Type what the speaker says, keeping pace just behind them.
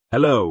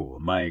Hello,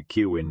 my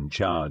Q in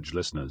charge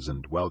listeners,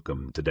 and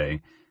welcome.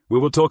 Today, we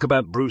will talk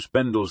about Bruce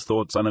Bendell's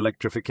thoughts on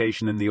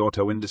electrification in the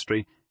auto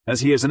industry, as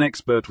he is an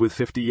expert with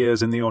 50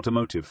 years in the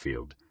automotive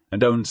field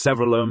and owns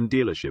several owned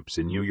dealerships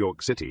in New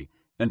York City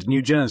and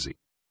New Jersey.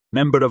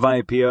 Member of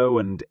IPO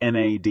and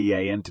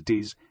NADA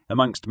entities,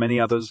 amongst many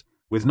others,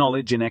 with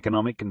knowledge in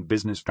economic and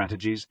business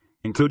strategies,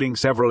 including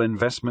several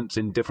investments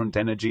in different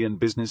energy and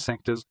business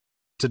sectors.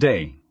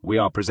 Today, we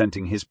are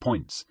presenting his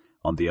points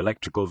on the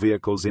electrical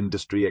vehicles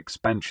industry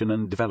expansion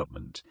and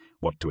development,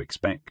 what to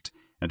expect,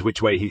 and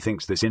which way he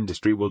thinks this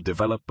industry will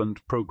develop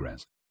and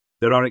progress.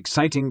 There are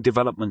exciting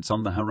developments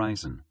on the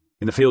horizon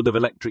in the field of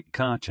electric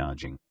car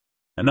charging.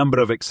 A number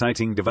of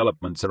exciting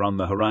developments are on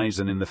the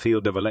horizon in the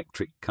field of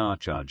electric car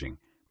charging,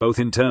 both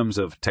in terms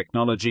of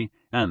technology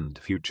and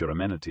future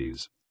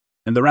amenities.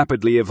 In the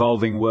rapidly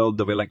evolving world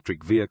of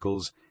electric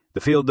vehicles,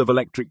 the field of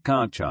electric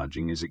car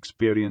charging is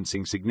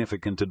experiencing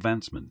significant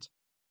advancements.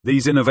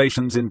 These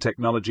innovations in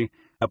technology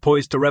are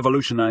poised to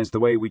revolutionize the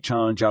way we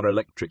charge our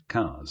electric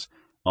cars,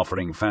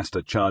 offering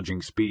faster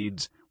charging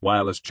speeds,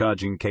 wireless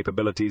charging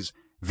capabilities,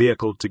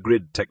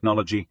 vehicle-to-grid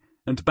technology,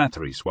 and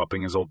battery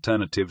swapping as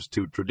alternatives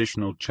to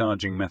traditional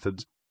charging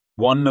methods.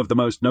 One of the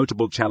most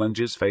notable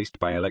challenges faced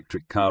by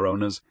electric car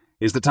owners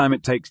is the time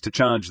it takes to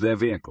charge their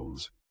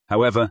vehicles.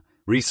 However,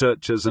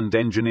 researchers and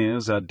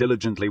engineers are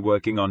diligently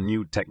working on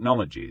new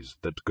technologies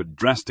that could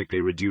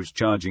drastically reduce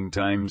charging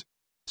times.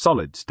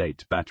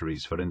 Solid-state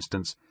batteries, for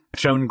instance, have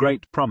shown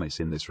great promise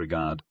in this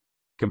regard.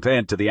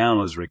 Compared to the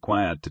hours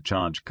required to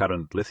charge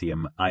current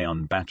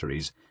lithium-ion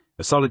batteries,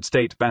 the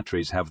solid-state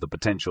batteries have the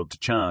potential to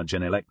charge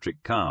an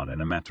electric car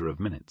in a matter of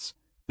minutes.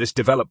 This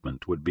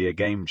development would be a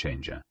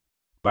game-changer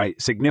by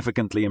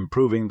significantly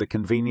improving the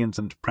convenience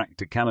and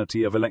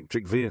practicality of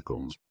electric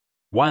vehicles.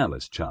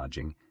 Wireless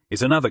charging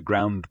is another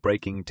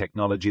groundbreaking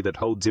technology that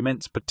holds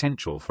immense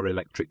potential for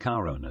electric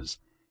car owners.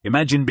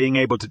 Imagine being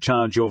able to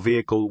charge your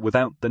vehicle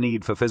without the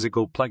need for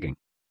physical plugging.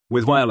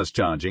 With wireless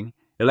charging,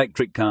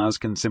 electric cars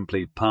can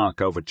simply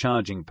park over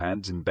charging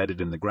pads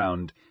embedded in the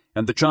ground,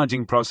 and the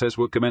charging process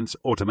will commence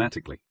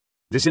automatically.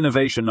 This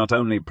innovation not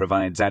only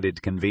provides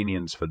added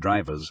convenience for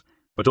drivers,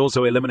 but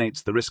also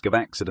eliminates the risk of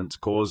accidents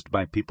caused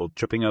by people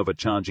tripping over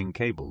charging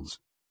cables.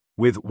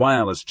 With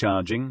wireless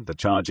charging, the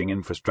charging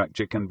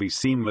infrastructure can be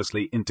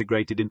seamlessly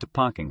integrated into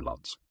parking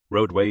lots,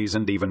 roadways,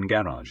 and even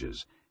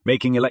garages,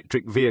 making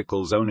electric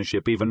vehicles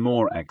ownership even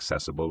more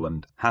accessible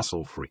and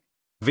hassle-free.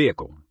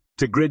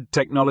 Vehicle-to-grid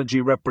technology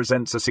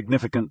represents a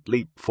significant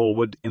leap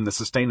forward in the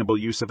sustainable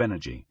use of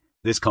energy.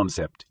 This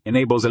concept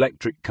enables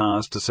electric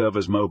cars to serve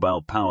as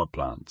mobile power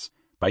plants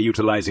by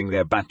utilizing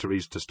their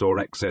batteries to store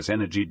excess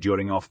energy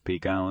during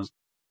off-peak hours.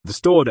 The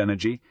stored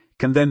energy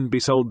can then be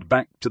sold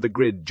back to the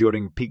grid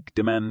during peak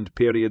demand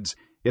periods,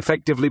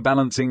 effectively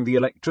balancing the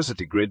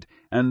electricity grid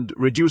and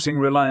reducing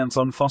reliance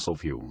on fossil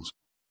fuels.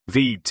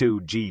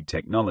 V2G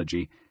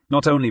technology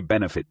not only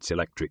benefits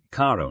electric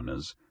car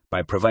owners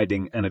by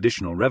providing an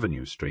additional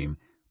revenue stream,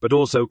 but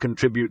also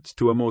contributes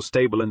to a more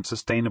stable and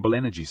sustainable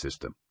energy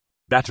system.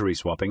 Battery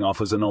swapping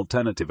offers an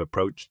alternative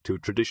approach to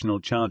traditional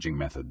charging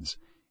methods.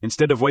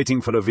 Instead of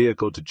waiting for a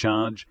vehicle to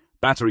charge,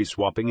 battery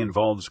swapping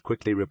involves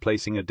quickly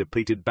replacing a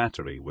depleted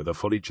battery with a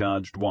fully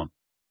charged one.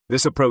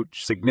 This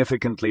approach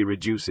significantly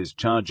reduces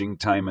charging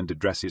time and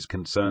addresses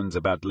concerns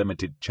about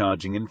limited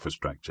charging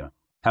infrastructure.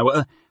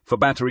 However, for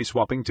battery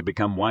swapping to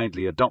become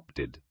widely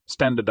adopted,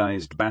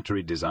 standardized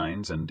battery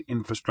designs and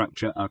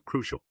infrastructure are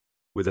crucial.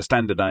 With a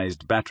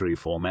standardized battery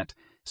format,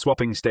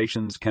 swapping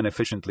stations can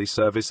efficiently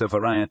service a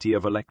variety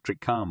of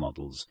electric car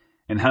models,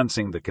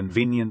 enhancing the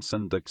convenience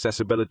and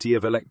accessibility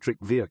of electric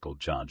vehicle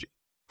charging.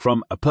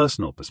 From a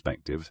personal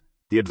perspective,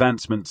 the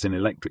advancements in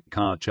electric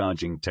car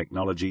charging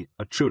technology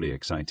are truly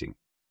exciting.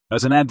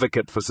 As an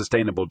advocate for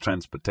sustainable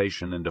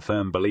transportation and a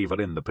firm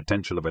believer in the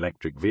potential of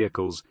electric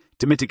vehicles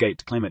to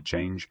mitigate climate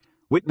change,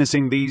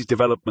 witnessing these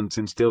developments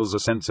instills a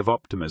sense of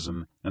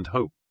optimism and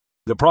hope.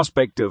 The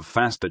prospect of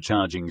faster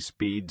charging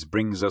speeds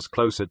brings us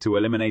closer to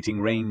eliminating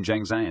range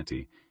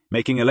anxiety,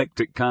 making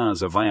electric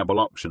cars a viable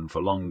option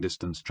for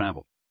long-distance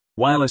travel.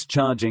 Wireless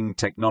charging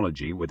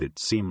technology, with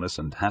its seamless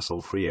and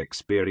hassle-free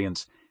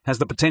experience, has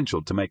the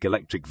potential to make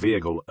electric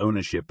vehicle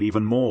ownership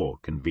even more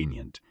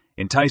convenient,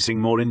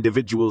 enticing more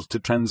individuals to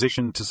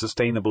transition to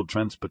sustainable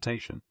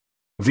transportation.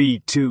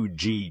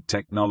 V2G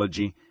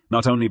technology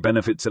not only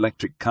benefits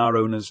electric car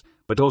owners,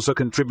 but also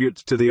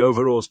contributes to the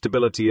overall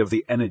stability of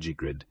the energy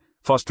grid,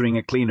 fostering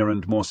a cleaner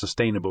and more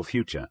sustainable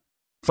future.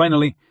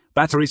 Finally,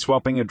 battery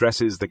swapping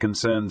addresses the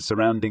concerns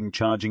surrounding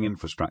charging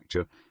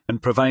infrastructure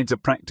and provides a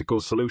practical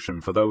solution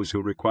for those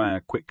who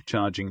require quick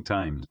charging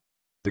times.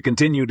 The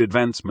continued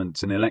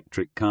advancements in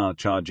electric car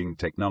charging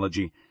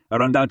technology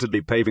are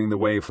undoubtedly paving the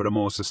way for a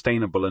more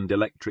sustainable and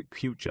electric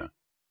future.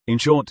 In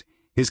short,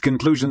 his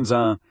conclusions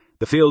are,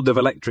 the field of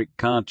electric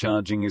car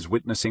charging is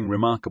witnessing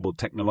remarkable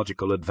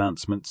technological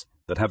advancements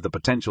that have the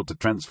potential to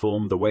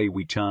transform the way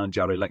we charge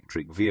our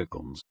electric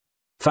vehicles.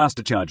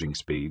 Faster charging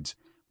speeds,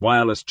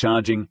 wireless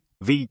charging,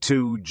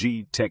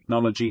 V2G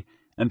technology,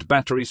 and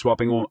battery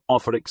swapping all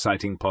offer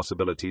exciting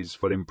possibilities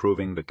for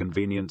improving the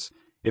convenience,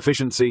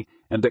 efficiency,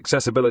 and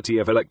accessibility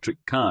of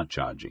electric car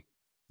charging.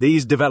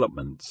 These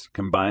developments,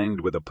 combined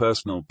with a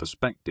personal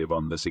perspective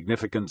on the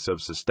significance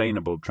of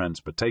sustainable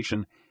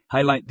transportation,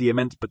 highlight the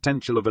immense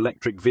potential of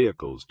electric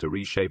vehicles to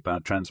reshape our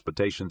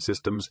transportation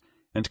systems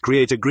and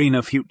create a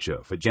greener future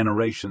for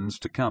generations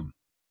to come.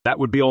 That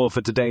would be all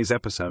for today's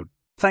episode.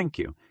 Thank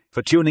you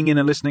for tuning in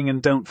and listening,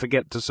 and don't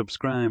forget to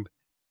subscribe.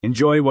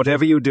 Enjoy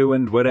whatever you do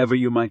and wherever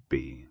you might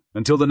be.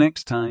 Until the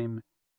next time,